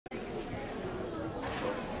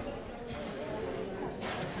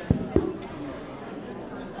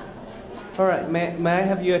All right, may I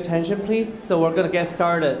have your attention, please? So we're going to get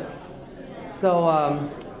started. So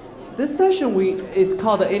this session is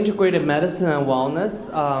called the Integrative Medicine and Wellness.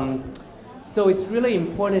 So it's really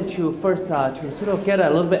important to first to sort of get a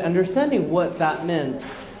little bit understanding what that meant.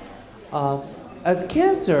 As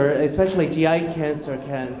cancer, especially GI cancer,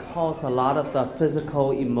 can cause a lot of the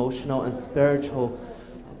physical, emotional, and spiritual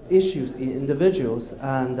issues in individuals,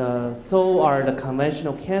 and so are the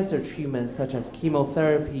conventional cancer treatments such as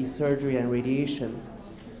chemotherapy, surgery, and radiation.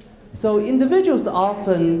 So individuals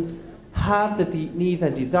often have the needs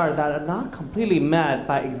and desires that are not completely met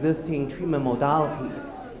by existing treatment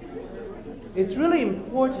modalities. It's really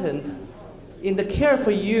important in the care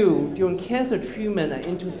for you during cancer treatment and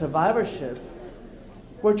into survivorship.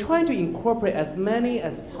 We're trying to incorporate as many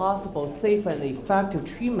as possible safe and effective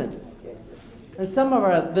treatments. And some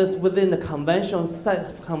of this within the conventional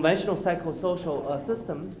psychosocial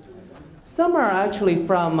system. Some are actually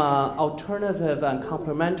from alternative and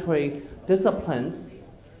complementary disciplines.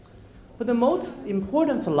 But the most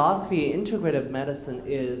important philosophy in integrative medicine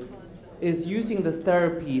is using these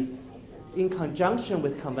therapies in conjunction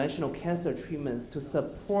with conventional cancer treatments to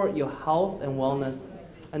support your health and wellness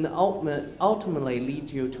and ultimately lead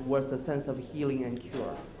you towards a sense of healing and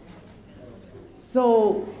cure.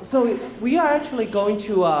 So we are actually going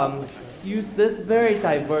to use this very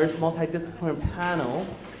diverse multidisciplinary panel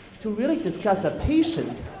to really discuss a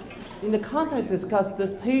patient. In the context of discuss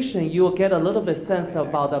this patient, you will get a little bit sense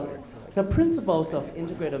about the principles of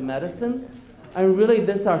integrative medicine. And really,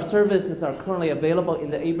 our services are currently available in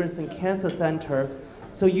the Abramson Cancer Center,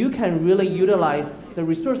 so you can really utilize the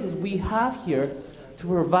resources we have here to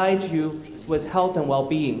provide you with health and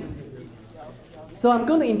well-being. So I'm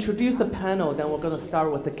going to introduce the panel, then we're going to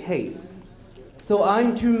start with the case. So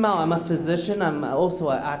I'm Jun Mao, I'm a physician, I'm also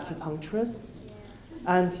an acupuncturist.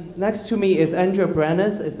 And next to me is Andrea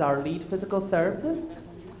Brenes, is our lead physical therapist.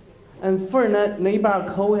 And Fernand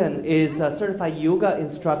Cohen is a certified yoga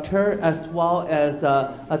instructor as well as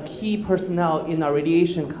a key personnel in our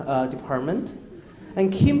radiation department.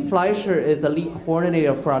 And Kim Fleischer is the lead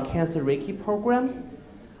coordinator for our cancer Reiki program.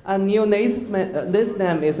 And Neil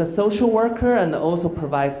Nisnam is a social worker and also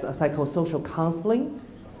provides psychosocial counseling.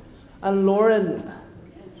 And Lauren,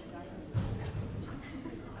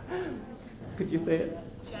 could you say it?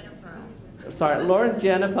 Sorry, Lauren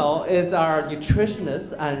Jennifer is our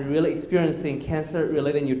nutritionist and really experiencing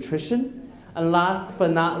cancer-related nutrition. And last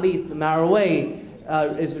but not least, Mara Wei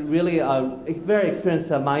is really a very experienced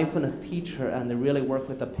mindfulness teacher and really work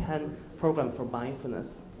with the PEN program for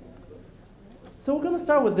mindfulness. So we're going to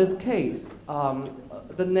start with this case.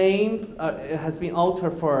 The names has been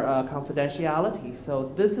altered for confidentiality.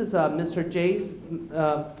 So this is Mr. Jace.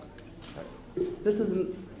 This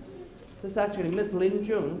is actually Miss Lynn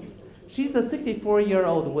Jones. She's a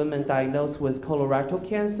 64-year-old woman diagnosed with colorectal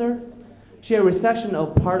cancer. She had resection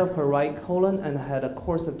of part of her right colon and had a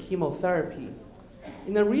course of chemotherapy.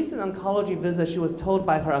 In a recent oncology visit, she was told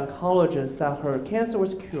by her oncologist that her cancer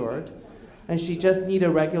was cured and she just needed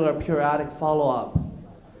regular periodic follow-up.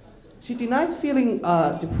 She denies feeling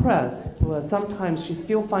depressed, but sometimes she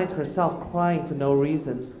still finds herself crying for no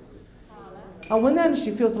reason. On one end,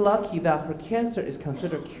 she feels lucky that her cancer is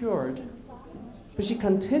considered cured, but she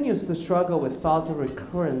continues to struggle with thoughts of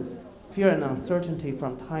recurrence, fear, and uncertainty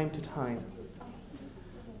from time to time.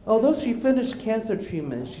 Although she finished cancer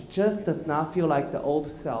treatment, she just does not feel like the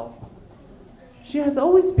old self. She has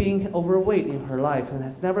always been overweight in her life and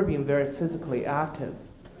has never been very physically active.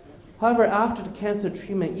 However, after the cancer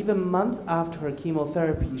treatment, even months after her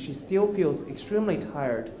chemotherapy, she still feels extremely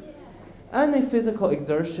tired. Any physical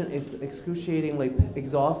exertion is excruciatingly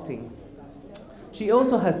exhausting. She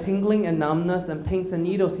also has tingling and numbness and pins and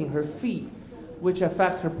needles in her feet, which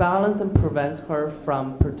affects her balance and prevents her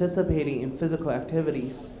from participating in physical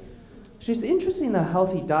activities. She's interested in a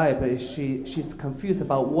healthy diet, but she's confused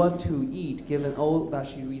about what to eat given all that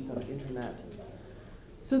she reads on the internet.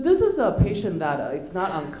 So this is a patient that is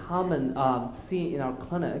not uncommon seen in our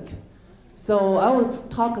clinic. So I will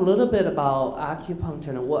talk a little bit about acupuncture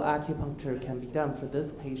and what acupuncture can be done for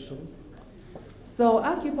this patient. So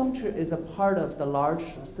acupuncture is a part of the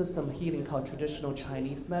large system healing called traditional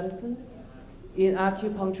Chinese medicine. In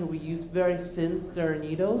acupuncture, we use very thin stir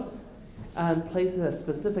needles and place it at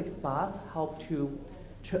specific spots, help to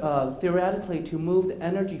theoretically to move the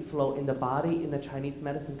energy flow in the body in the Chinese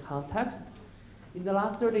medicine context. In the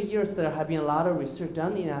last 30 years, there have been a lot of research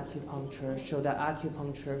done in acupuncture show that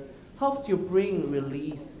acupuncture helps you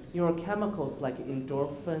release neurochemicals like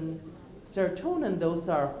endorphin, serotonin. Those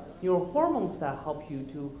are neurohormones that help you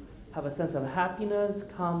to have a sense of happiness,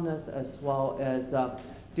 calmness, as well as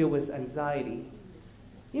deal with anxiety.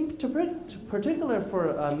 In particular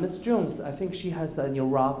for Ms. Jones, I think she has a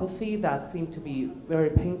neuropathy that seems to be very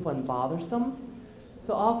painful and bothersome.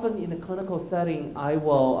 So often in the clinical setting, I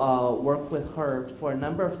will work with her for a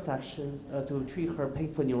number of sessions to treat her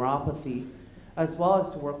painful neuropathy, as well as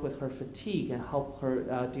to work with her fatigue and help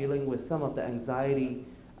her dealing with some of the anxiety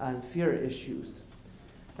and fear issues.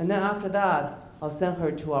 And then after that, I'll send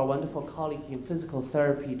her to our wonderful colleague in physical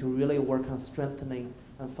therapy to really work on strengthening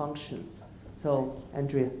and functions. So,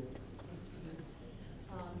 Andrea. Thanks, Steve.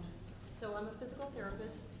 So I'm a physical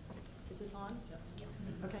therapist. Is this on?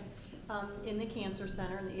 Yeah. Okay. In the Cancer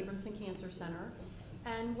Center, in the Abramson Cancer Center.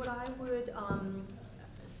 And what I would,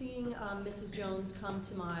 seeing Mrs. Jones come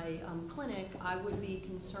to my clinic, I would be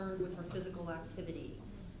concerned with her physical activity.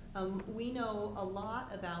 We know a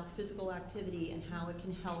lot about physical activity and how it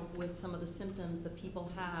can help with some of the symptoms that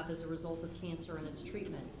people have as a result of cancer and its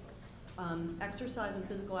treatment. Exercise and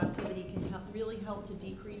physical activity can really help to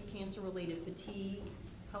decrease cancer-related fatigue,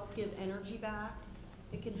 help give energy back.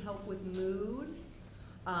 It can help with mood.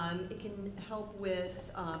 It can help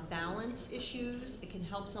with balance issues. It can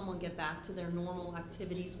help someone get back to their normal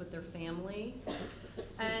activities with their family.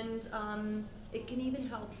 And it can even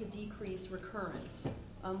help to decrease recurrence.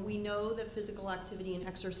 We know that physical activity and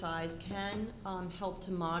exercise can help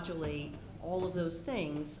to modulate all of those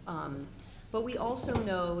things. But we also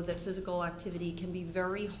know that physical activity can be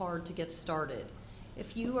very hard to get started.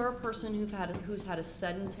 If you are a person who's had a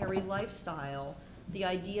sedentary lifestyle, the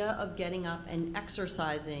idea of getting up and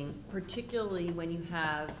exercising, particularly when you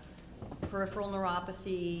have peripheral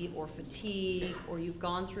neuropathy or fatigue or you've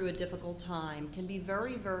gone through a difficult time, can be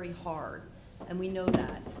very, very hard, and we know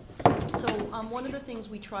that. So one of the things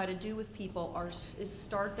we try to do with people is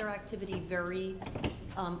start their activity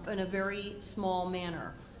in a very small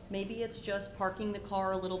manner. Maybe it's just parking the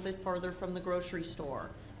car a little bit further from the grocery store.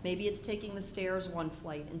 Maybe it's taking the stairs one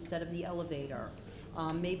flight instead of the elevator.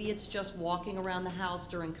 Maybe it's just walking around the house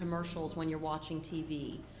during commercials when you're watching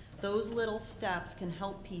TV. Those little steps can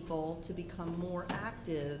help people to become more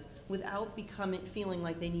active without feeling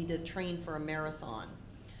like they need to train for a marathon.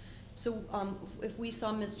 So if we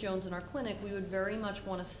saw Ms. Jones in our clinic, we would very much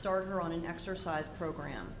want to start her on an exercise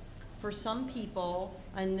program. For some people,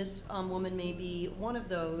 and this woman may be one of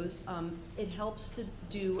those, it helps to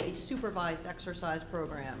do a supervised exercise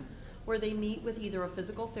program where they meet with either a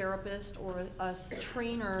physical therapist or a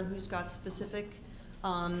trainer who's got specific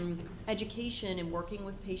education in working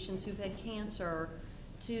with patients who've had cancer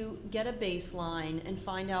to get a baseline and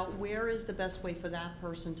find out where is the best way for that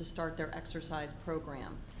person to start their exercise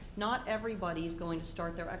program. Not everybody is going to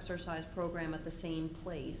start their exercise program at the same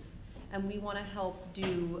place, and we want to help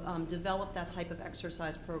develop that type of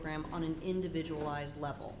exercise program on an individualized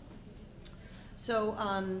level. So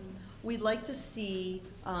we'd like to see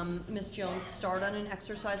Ms. Jones start on an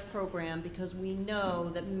exercise program because we know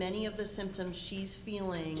that many of the symptoms she's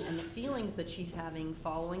feeling and the feelings that she's having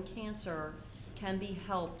following cancer can be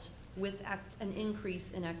helped with an increase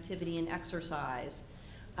in activity and exercise.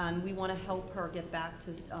 We want to help her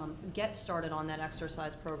get started on that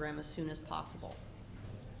exercise program as soon as possible.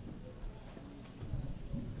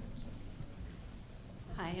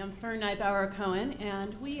 Hi, I'm Fern Neibauer-Cohen,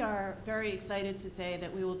 and we are very excited to say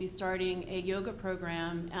that we will be starting a yoga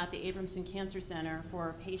program at the Abramson Cancer Center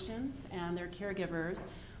for patients and their caregivers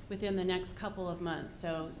within the next couple of months.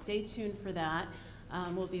 So stay tuned for that.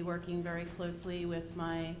 We'll be working very closely with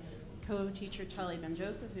my co-teacher, Tali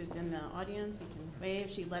Ben-Joseph, who's in the audience. You can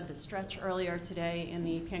wave. She led the stretch earlier today in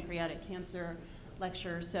the pancreatic cancer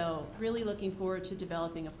lecture. So really looking forward to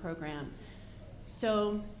developing a program.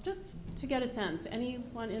 So just to get a sense,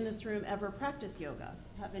 anyone in this room ever practice yoga?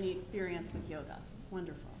 Have any experience with yoga?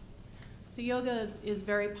 Wonderful. So yoga is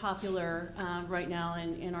very popular right now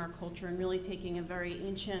in our culture and really taking a very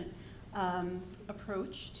ancient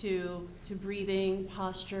approach to breathing,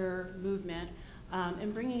 posture, movement,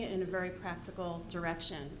 and bringing it in a very practical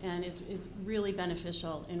direction, and is really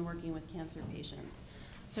beneficial in working with cancer patients.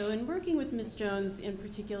 So in working with Ms. Jones in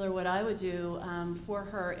particular, what I would do for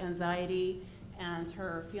her anxiety and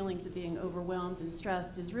her feelings of being overwhelmed and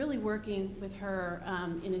stressed is really working with her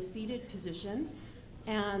in a seated position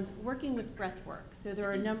and working with breath work. So there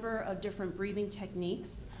are a number of different breathing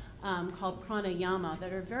techniques called pranayama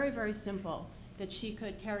that are very, very simple that she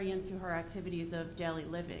could carry into her activities of daily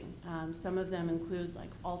living. Some of them include like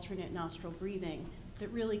alternate nostril breathing that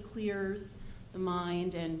really clears the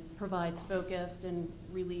mind and provides focus and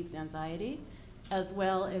relieves anxiety, as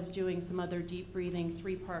well as doing some other deep breathing,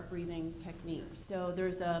 three-part breathing techniques. So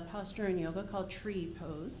there's a posture in yoga called tree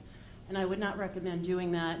pose, and I would not recommend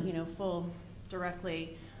doing that, full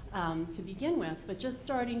directly to begin with, but just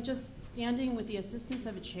standing with the assistance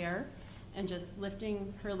of a chair and just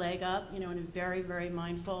lifting her leg up, in a very, very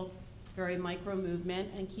mindful, very micro movement,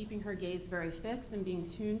 and keeping her gaze very fixed and being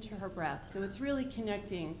tuned to her breath. So it's really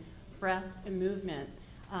connecting breath and movement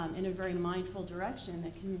in a very mindful direction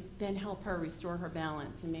that can then help her restore her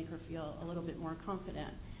balance and make her feel a little bit more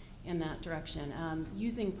confident in that direction.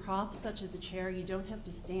 Using props such as a chair, you don't have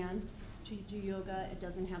to stand to do yoga. It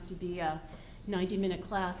doesn't have to be a 90-minute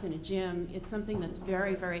class in a gym. It's something that's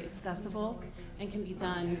very, very accessible and can be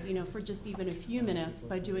done, for just even a few minutes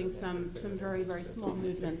by doing some very, very small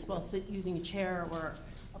movements while using a chair or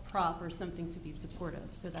a prop or something to be supportive.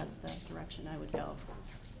 So that's the direction I would go.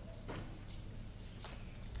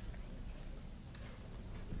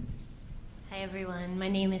 Hi everyone, my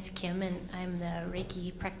name is Kim and I'm the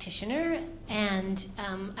Reiki practitioner, and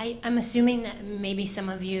I'm assuming that maybe some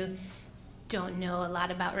of you don't know a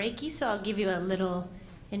lot about Reiki, so I'll give you a little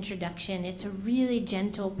introduction. It's a really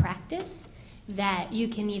gentle practice that you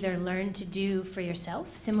can either learn to do for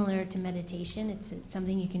yourself, similar to meditation. It's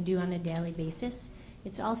something you can do on a daily basis.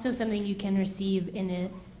 It's also something you can receive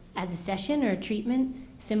as a session or a treatment,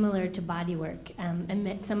 similar to body work.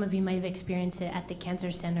 And some of you might have experienced it at the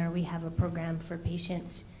Cancer Center. We have a program for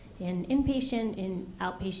patients in inpatient, in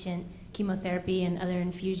outpatient chemotherapy and other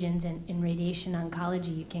infusions, and in radiation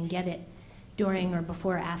oncology. You can get it during or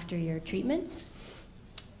before or after your treatments,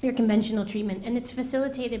 your conventional treatment, and it's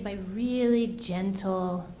facilitated by really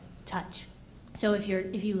gentle touch. So if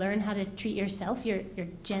you learn how to treat yourself, you're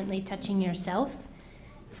gently touching yourself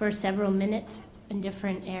for several minutes in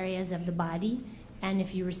different areas of the body. And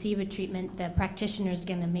if you receive a treatment, the practitioner is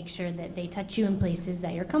going to make sure that they touch you in places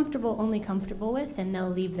that you're only comfortable with, and they'll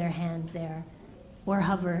leave their hands there or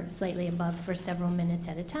hover slightly above for several minutes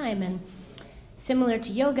at a time. And similar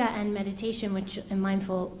to yoga and meditation, and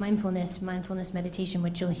mindfulness meditation,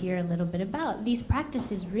 which you'll hear a little bit about, these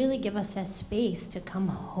practices really give us a space to come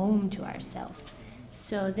home to ourselves.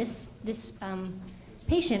 So this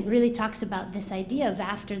patient really talks about this idea of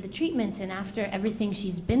after the treatments and after everything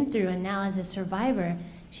she's been through, and now as a survivor,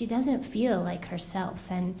 she doesn't feel like herself.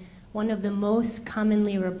 And one of the most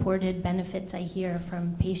commonly reported benefits I hear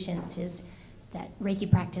from patients is that Reiki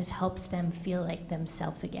practice helps them feel like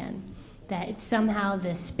themselves again. That it's somehow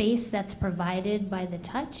the space that's provided by the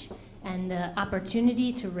touch and the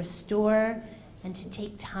opportunity to restore and to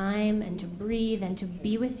take time and to breathe and to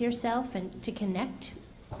be with yourself and to connect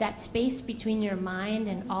that space between your mind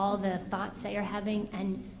and all the thoughts that you're having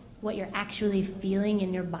and what you're actually feeling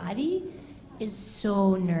in your body is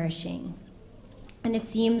so nourishing. And it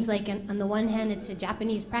seems like, on the one hand, it's a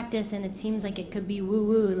Japanese practice, and it seems like it could be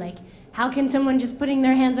woo-woo, like, how can someone just putting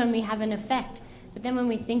their hands on me have an effect? But then when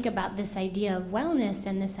we think about this idea of wellness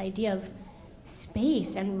and this idea of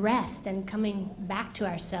space and rest and coming back to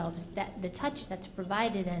ourselves, that the touch that's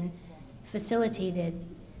provided and facilitated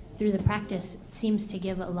through the practice seems to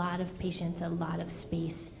give a lot of patients a lot of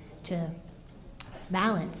space to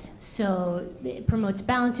balance. So it promotes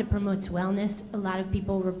balance, it promotes wellness. A lot of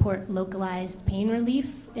people report localized pain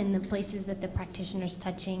relief in the places that the practitioner's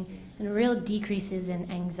touching, and real decreases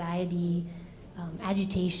in anxiety,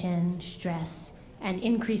 agitation, stress, and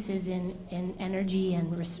increases in energy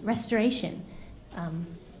and restoration.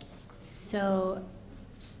 So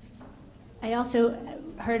I also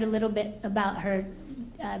heard a little bit about her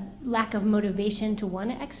lack of motivation to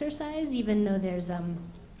want to exercise, even though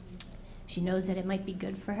she knows that it might be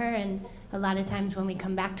good for her. And a lot of times when we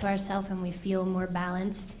come back to ourselves and we feel more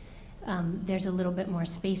balanced, there's a little bit more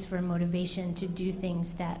space for motivation to do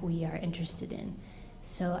things that we are interested in.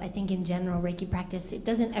 So I think in general, Reiki practice, it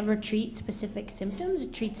doesn't ever treat specific symptoms,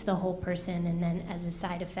 it treats the whole person, and then as a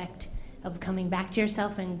side effect of coming back to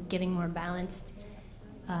yourself and getting more balanced,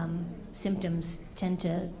 symptoms tend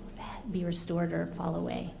to be restored or fall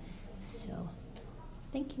away. So,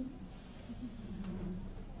 thank you.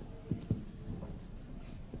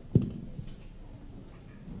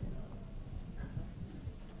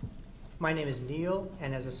 My name is Neil,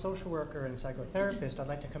 and as a social worker and psychotherapist, I'd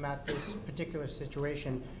like to come at this particular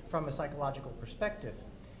situation from a psychological perspective.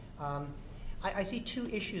 I see two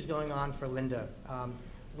issues going on for Linda.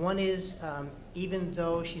 One is, even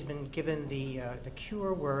though she's been given the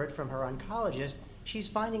cure word from her oncologist, she's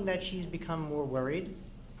finding that she's become more worried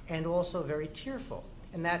and also very tearful.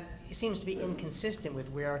 And that seems to be inconsistent with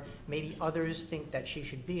where maybe others think that she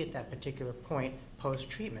should be at that particular point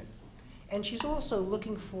post-treatment. And she's also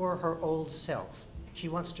looking for her old self. She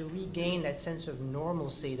wants to regain that sense of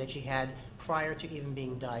normalcy that she had prior to even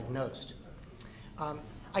being diagnosed.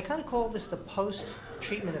 I kind of call this the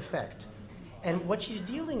post-treatment effect. And what she's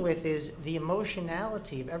dealing with is the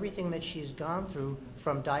emotionality of everything that she's gone through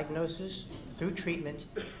from diagnosis through treatment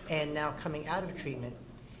and now coming out of treatment,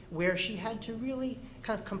 where she had to really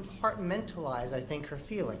kind of compartmentalize, I think, her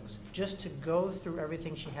feelings, just to go through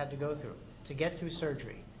everything she had to go through, to get through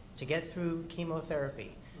surgery, to get through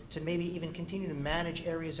chemotherapy, to maybe even continue to manage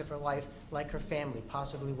areas of her life like her family,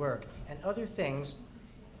 possibly work, and other things.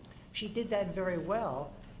 She did that very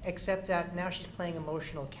well, except that now she's playing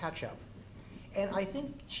emotional catch-up. And I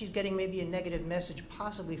think she's getting maybe a negative message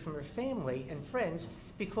possibly from her family and friends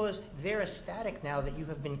because they're ecstatic now that you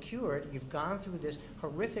have been cured, you've gone through this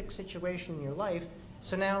horrific situation in your life,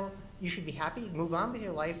 so now you should be happy, move on with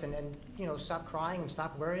your life and you know, stop crying and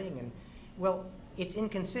stop worrying. And well, it's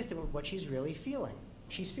inconsistent with what she's really feeling.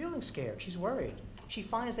 She's feeling scared, she's worried. She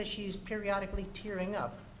finds that she's periodically tearing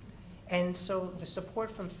up. And so the support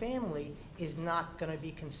from family is not going to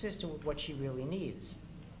be consistent with what she really needs.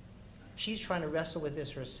 She's trying to wrestle with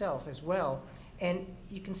this herself as well. And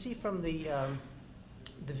you can see from the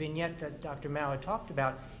vignette that Dr. Mao had talked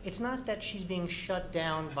about, it's not that she's being shut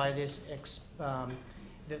down by this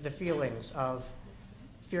the feelings of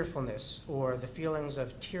fearfulness or the feelings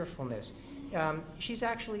of tearfulness. She's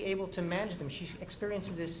actually able to manage them. She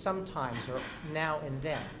experiences this sometimes or now and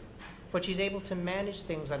then. But she's able to manage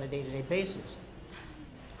things on a day-to-day basis.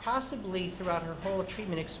 Possibly throughout her whole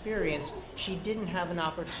treatment experience, she didn't have an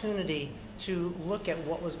opportunity to look at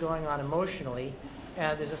what was going on emotionally.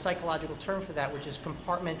 There's a psychological term for that, which is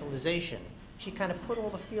compartmentalization. She kind of put all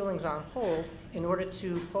the feelings on hold in order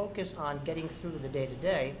to focus on getting through the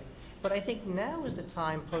day-to-day. But I think now is the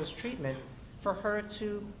time post-treatment for her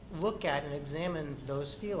to look at and examine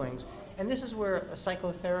those feelings. And this is where a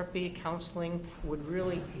psychotherapy, counseling would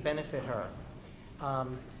really benefit her.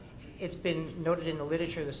 It's been noted in the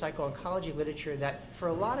literature, the psycho-oncology literature, that for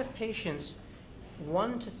a lot of patients,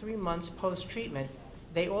 1 to 3 months post-treatment,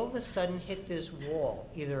 they all of a sudden hit this wall,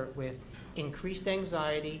 either with increased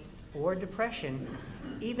anxiety or depression,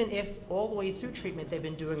 even if all the way through treatment they've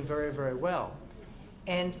been doing very, very well.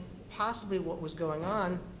 And possibly what was going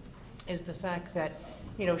on is the fact that,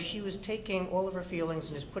 you know, she was taking all of her feelings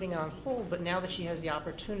and just putting it on hold, but now that she has the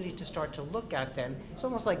opportunity to start to look at them, it's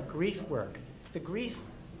almost like grief work. The grief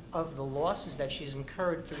of the losses that she's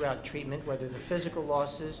incurred throughout treatment, whether the physical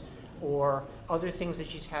losses or other things that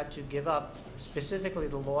she's had to give up, specifically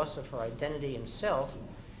the loss of her identity and self,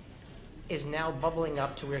 is now bubbling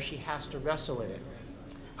up to where she has to wrestle with it.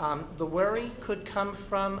 The worry could come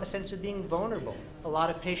from a sense of being vulnerable. A lot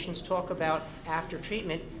of patients talk about, after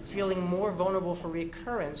treatment, feeling more vulnerable for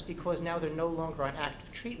recurrence because now they're no longer on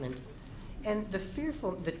active treatment. And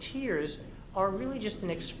the tears are really just an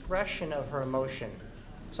expression of her emotion.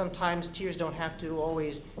 Sometimes tears don't have to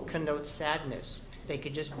always connote sadness. They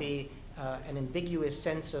could just be an ambiguous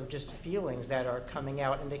sense of just feelings that are coming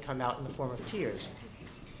out, and they come out in the form of tears.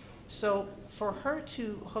 So for her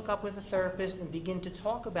to hook up with a therapist and begin to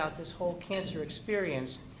talk about this whole cancer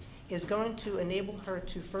experience is going to enable her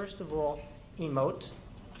to, first of all, emote,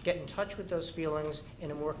 get in touch with those feelings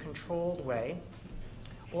in a more controlled way.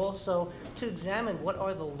 Also, to examine what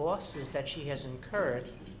are the losses that she has incurred,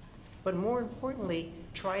 but more importantly,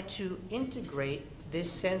 try to integrate this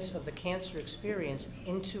sense of the cancer experience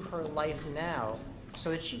into her life now so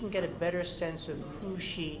that she can get a better sense of who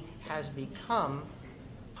she has become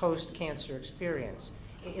post-cancer experience.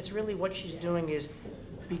 It's really what she's doing is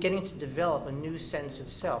beginning to develop a new sense of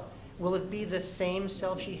self. Will it be the same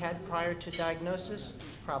self she had prior to diagnosis?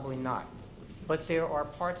 Probably not. But there are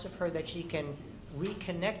parts of her that she can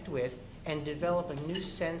reconnect with and develop a new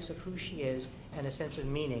sense of who she is and a sense of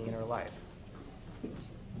meaning in her life.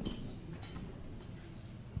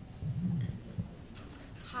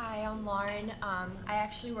 Hi, I'm Lauren. I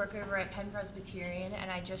actually work over at Penn Presbyterian, and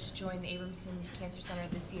I just joined the Abramson Cancer Center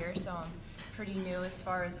this year, so I'm pretty new as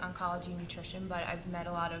far as oncology and nutrition, but I've met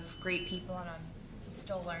a lot of great people, and I'm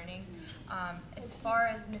still learning. As far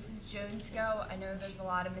as Mrs. Jones go, I know there's a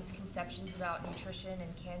lot of misconceptions about nutrition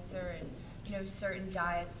and cancer and, you know, certain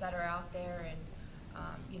diets that are out there and,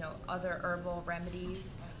 you know, other herbal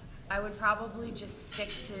remedies. I would probably just stick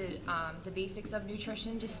to the basics of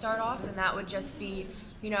nutrition to start off, and that would just be,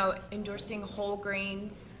 you know, endorsing whole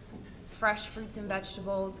grains, fresh fruits and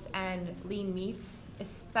vegetables, and lean meats,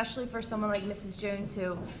 especially for someone like Mrs. Jones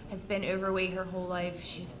who has been overweight her whole life.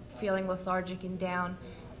 She's feeling lethargic and down.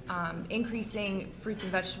 Increasing fruits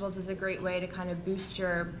and vegetables is a great way to kind of boost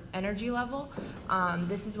your energy level.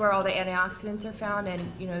 This is where all the antioxidants are found, and,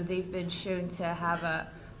 you know, they've been shown to have a,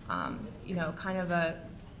 you know, kind of a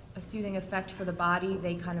soothing effect for the body.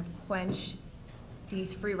 They kind of quench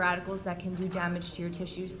these free radicals that can do damage to your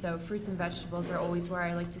tissues. So fruits and vegetables are always where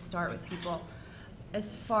I like to start with people.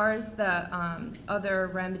 As far as the other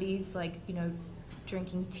remedies, like, you know,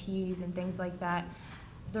 drinking teas and things like that,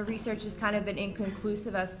 the research has kind of been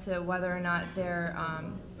inconclusive as to whether or not their,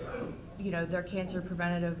 you know, their cancer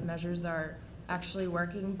preventative measures are actually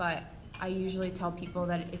working. But I usually tell people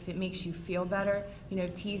that if it makes you feel better, you know,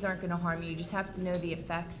 teas aren't going to harm you. You just have to know the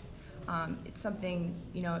effects. It's something,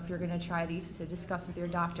 you know, if you're going to try these, to discuss with your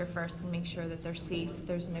doctor first and make sure that they're safe,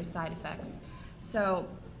 there's no side effects. So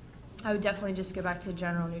I would definitely just go back to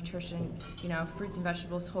general nutrition, you know, fruits and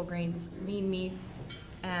vegetables, whole grains, lean meats,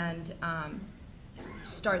 and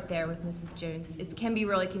start there with Mrs. Jones. It can be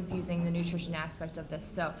really confusing, the nutrition aspect of this,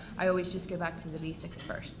 so I always just go back to the basics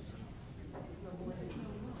first.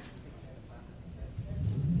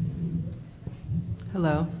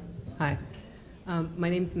 Hello. Hi. My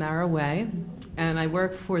name's Mara Way, and I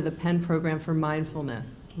work for the Penn Program for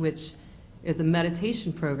Mindfulness, which is a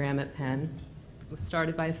meditation program at Penn. It was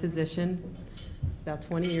started by a physician about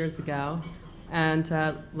 20 years ago. And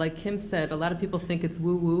like Kim said, a lot of people think it's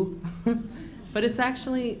woo-woo, but it's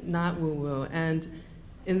actually not woo-woo. And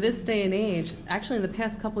in this day and age, actually in the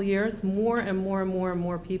past couple years, more and more and more and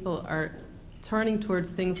more people are turning towards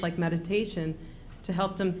things like meditation to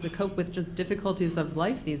help them to cope with just difficulties of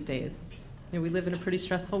life these days. You know, we live in a pretty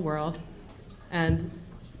stressful world, and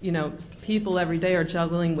you know, people every day are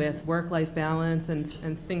juggling with work-life balance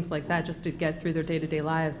and things like that just to get through their day-to-day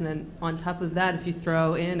lives. And then on top of that, if you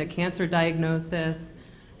throw in a cancer diagnosis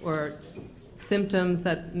or symptoms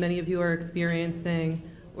that many of you are experiencing,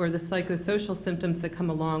 or the psychosocial symptoms that come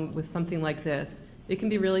along with something like this, it can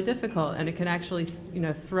be really difficult, and it can actually, you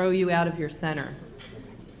know, throw you out of your center.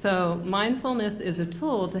 So mindfulness is a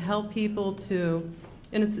tool to help people to,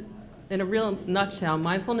 and it's, in a real nutshell,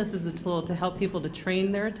 mindfulness is a tool to help people to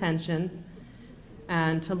train their attention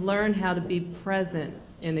and to learn how to be present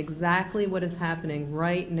in exactly what is happening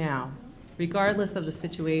right now, regardless of the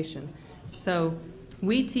situation. So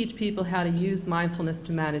we teach people how to use mindfulness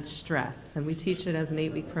to manage stress, and we teach it as an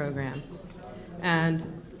 8-week program. And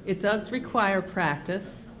it does require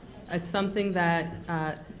practice. It's something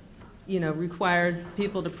that you know, requires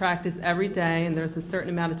people to practice every day, and there's a certain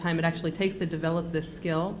amount of time it actually takes to develop this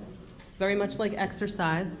skill. Very much like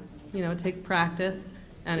exercise, you know, it takes practice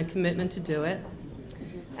and a commitment to do it.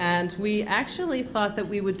 And we actually thought that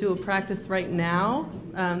we would do a practice right now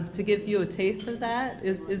to give you a taste of that.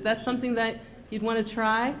 Is that something that you'd want to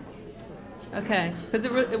try? Okay, because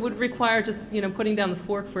it would require just, you know, putting down the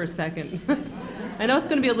fork for a second. I know it's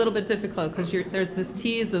going to be a little bit difficult because there's this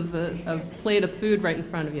tease of a plate of food right in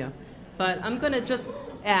front of you. But I'm going to just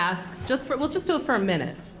ask, we'll just do it for a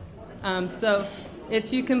minute. So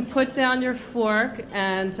if you can put down your fork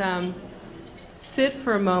and sit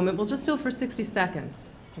for a moment, we'll just do it for 60 seconds,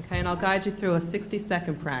 okay? And I'll guide you through a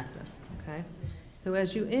 60-second practice, okay? So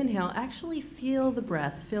as you inhale, actually feel the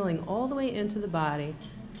breath filling all the way into the body.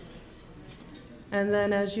 And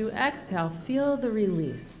then as you exhale, feel the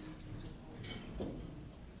release.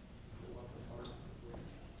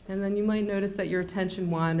 And then you might notice that your attention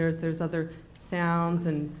wanders. There's other sounds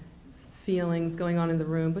and feelings going on in the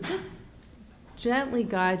room, but just gently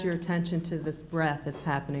guide your attention to this breath that's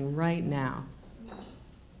happening right now.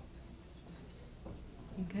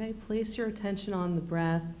 Okay, place your attention on the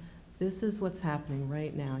breath. This is what's happening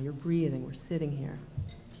right now. You're breathing, we're sitting here.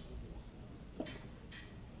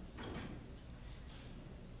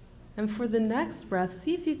 And for the next breath,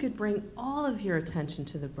 see if you could bring all of your attention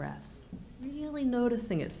to the breaths. Really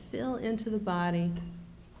noticing it fill into the body.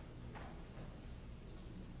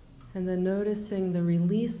 And then noticing the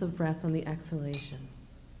release of breath on the exhalation.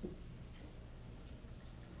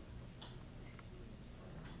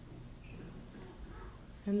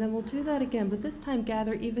 And then we'll do that again, but this time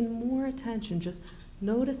gather even more attention, just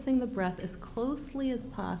noticing the breath as closely as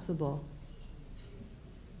possible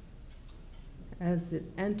as it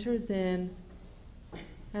enters in,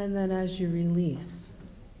 and then as you release,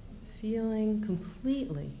 feeling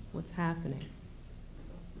completely what's happening.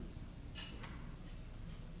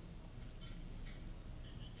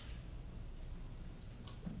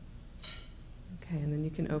 Okay, and then you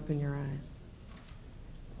can open your eyes.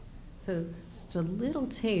 So just a little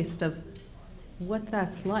taste of what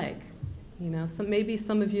that's like. You know, maybe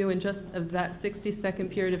some of you in just of that 60-second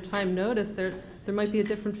period of time notice there might be a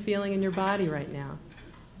different feeling in your body right now.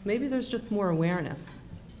 Maybe there's just more awareness.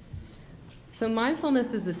 So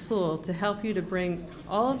mindfulness is a tool to help you to bring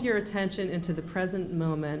all of your attention into the present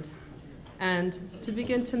moment and to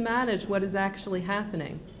begin to manage what is actually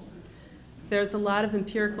happening. There's a lot of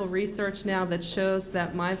empirical research now that shows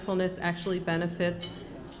that mindfulness actually benefits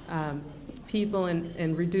people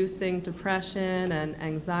in reducing depression and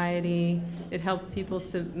anxiety. It helps people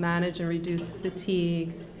to manage and reduce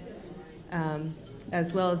fatigue,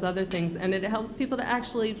 as well as other things. And it helps people to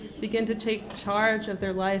actually begin to take charge of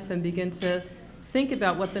their life and begin to think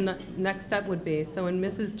about what the next step would be. So in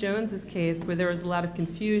Mrs. Jones's case, where there was a lot of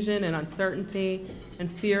confusion and uncertainty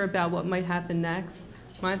and fear about what might happen next,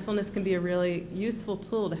 mindfulness can be a really useful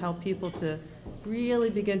tool to help people to really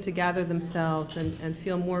begin to gather themselves and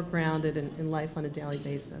feel more grounded in life on a daily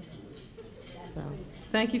basis. So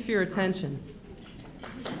thank you for your attention.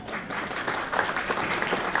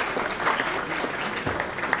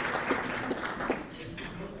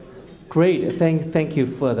 Great, thank you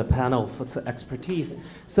for the panel for the expertise.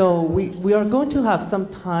 So we are going to have some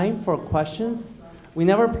time for questions. We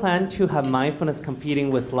never planned to have mindfulness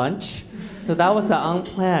competing with lunch. So that was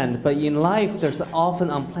unplanned, but in life there's often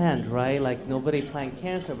unplanned, right? Like nobody planned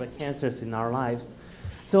cancer, but cancer is in our lives.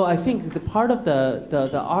 So I think the part of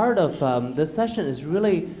the art of this session is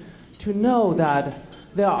really to know that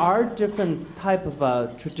there are different type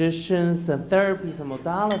of traditions and therapies and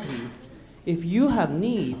modalities. If you have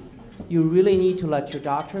needs, you really need to let your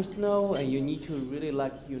doctors know, and you need to really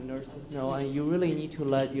let your nurses know, and you really need to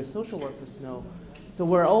let your social workers know. So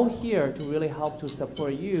we're all here to really help to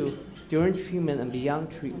support you during treatment and beyond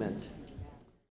treatment.